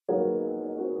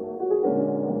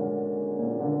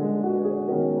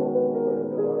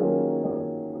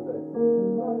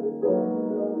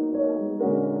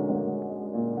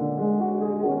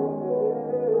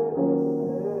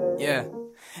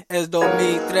Es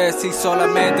 2003 y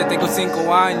solamente tengo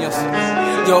 5 años.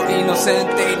 Yo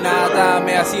inocente y nada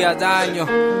me hacía daño.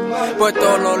 Por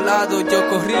todos los lados yo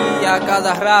corría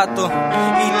cada rato.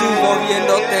 Y tú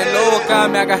moviéndote loca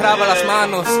me agarraba las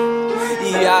manos.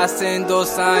 Y hace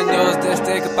 2 años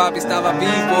desde que papi estaba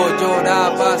vivo,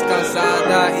 llorabas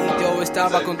cansada y yo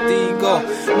estaba contigo.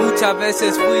 Muchas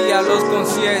veces fui a los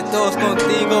conciertos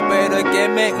contigo, pero el que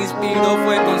me inspiró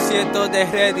fue el concierto de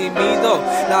Redimido.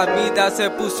 La vida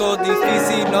se puso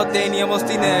difícil, no teníamos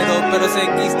dinero, pero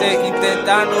seguiste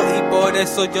intentando y por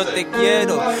eso yo te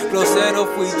quiero. Grosero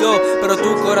fui yo, pero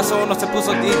tu corazón no se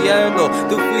puso tiriendo.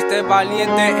 Tú fuiste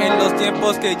valiente en los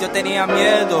tiempos que yo tenía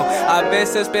miedo. A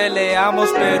veces peleamos,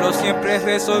 pero siempre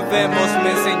resolvemos.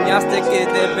 Me enseñaste que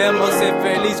debemos ser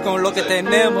feliz con lo que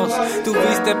tenemos.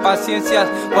 Tuviste paciencia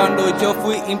cuando yo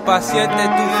fui impaciente.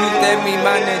 Tú fuiste mi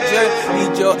manager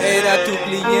y yo era tu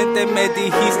cliente. Me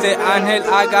dijiste, Ángel,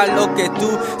 haga lo que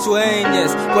tú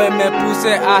sueñes. Pues me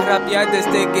puse a rapear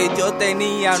desde que yo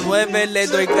tenía 9. Le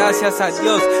doy gracias a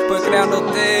Dios por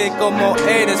creándote como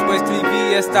eres. Pues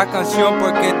escribí esta canción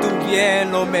porque tú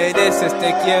bien lo mereces.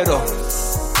 Te quiero.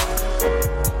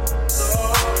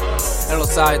 En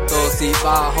los altos y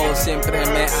bajos siempre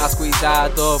me has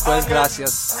cuidado, pues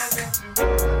gracias.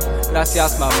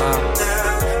 Gracias mamá,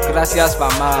 gracias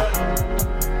mamá,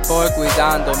 por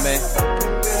cuidándome.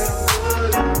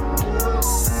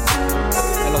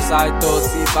 En los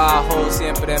altos y bajos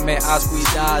siempre me has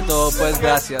cuidado, pues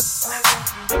gracias.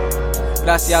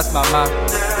 Gracias mamá,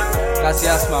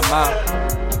 gracias mamá,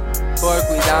 por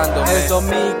cuidándome. Es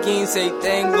 2015 y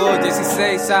tengo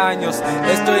 16 años.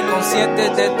 Estoy consciente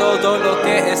de todo lo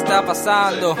que está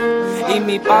pasando. Y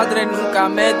mi padre nunca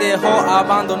me dejó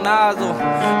abandonado,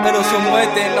 pero su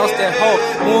muerte nos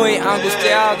dejó muy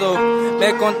angustiado.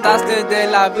 Me contaste de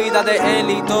la vida de él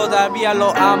y todavía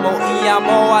lo amo. Y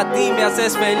amo a ti, me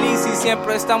haces feliz y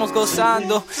siempre estamos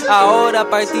gozando. Ahora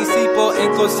participo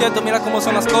en conciertos, mira cómo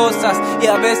son las cosas. Y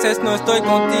a veces no estoy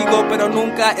contigo, pero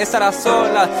nunca estarás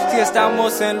sola. Si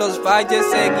estamos en los valles,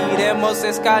 seguiremos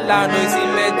escalando. Y si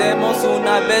perdemos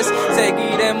una vez,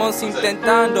 seguiremos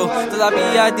intentando.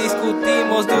 Todavía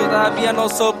discutimos, todavía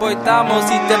nos soportamos.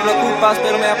 Si te preocupas,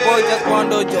 pero me apoyas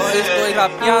cuando yo estoy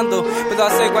rapeando. Puedo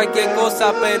hacer cualquier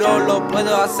cosa, pero lo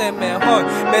puedo hacer mejor.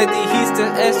 Me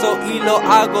dijiste eso y lo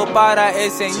hago para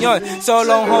el Señor.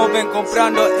 Solo un joven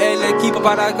comprando el equipo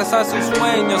para alcanzar sus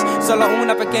sueños. Solo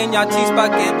una pequeña chispa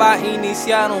que va a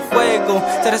iniciar un fuego.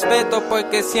 Te respeto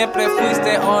porque siempre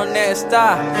fuiste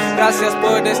honesta. Gracias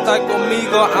por estar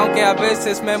conmigo, aunque a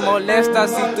veces me molesta.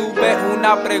 Si tuve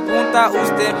una pregunta,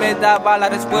 usted me daba la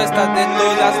respuesta de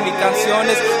todas mis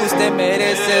canciones. Usted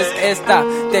mereces esta,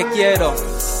 te quiero.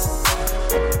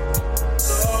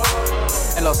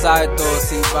 En los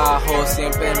altos y bajos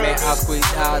siempre me has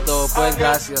cuidado, pues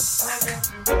gracias.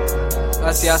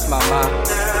 Gracias mamá,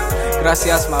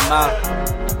 gracias mamá,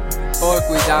 por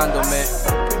cuidándome.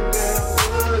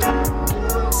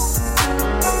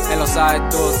 En los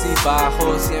altos y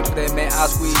bajos siempre me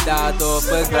has cuidado,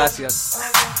 pues gracias.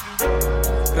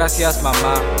 Gracias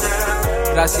mamá,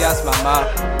 gracias mamá,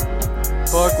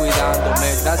 por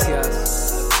cuidándome, gracias.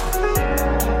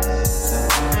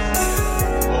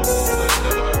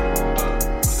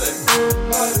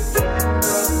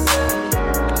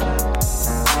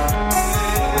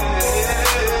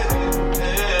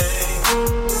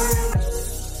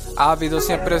 Ha habido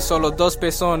siempre solo 2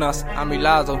 personas a mi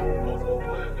lado.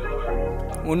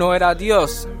 Uno era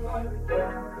Dios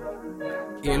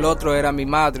y el otro era mi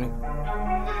madre.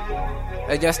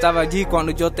 Ella estaba allí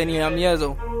cuando yo tenía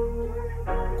miedo,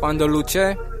 cuando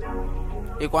luché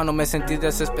y cuando me sentí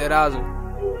desesperado.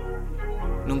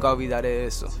 Nunca olvidaré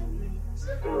eso.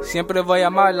 Siempre voy a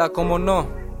amarla, como no.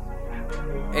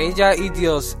 Ella y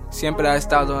Dios siempre han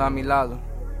estado a mi lado.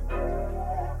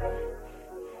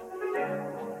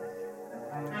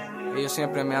 Ellos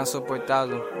siempre me han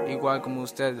soportado, igual como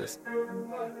ustedes.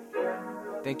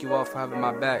 Thank you all for having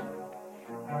my back.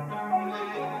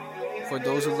 For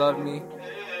those who love me,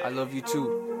 I love you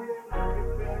too.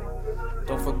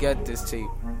 Don't forget this tape.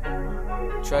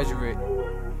 Treasure it.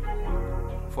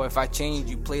 For if I change,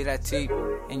 you play that tape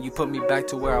and you put me back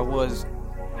to where I was.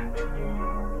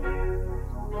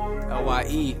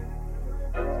 LYE.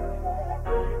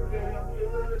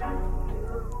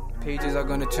 Pages are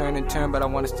gonna turn and turn, but I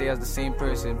want to stay as the same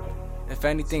person. If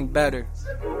anything, better.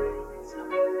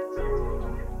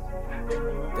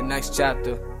 The next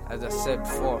chapter, as I said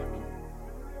before.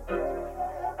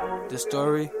 The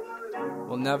story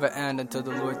will never end until the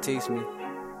Lord takes me.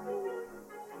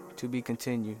 To be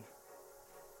continued.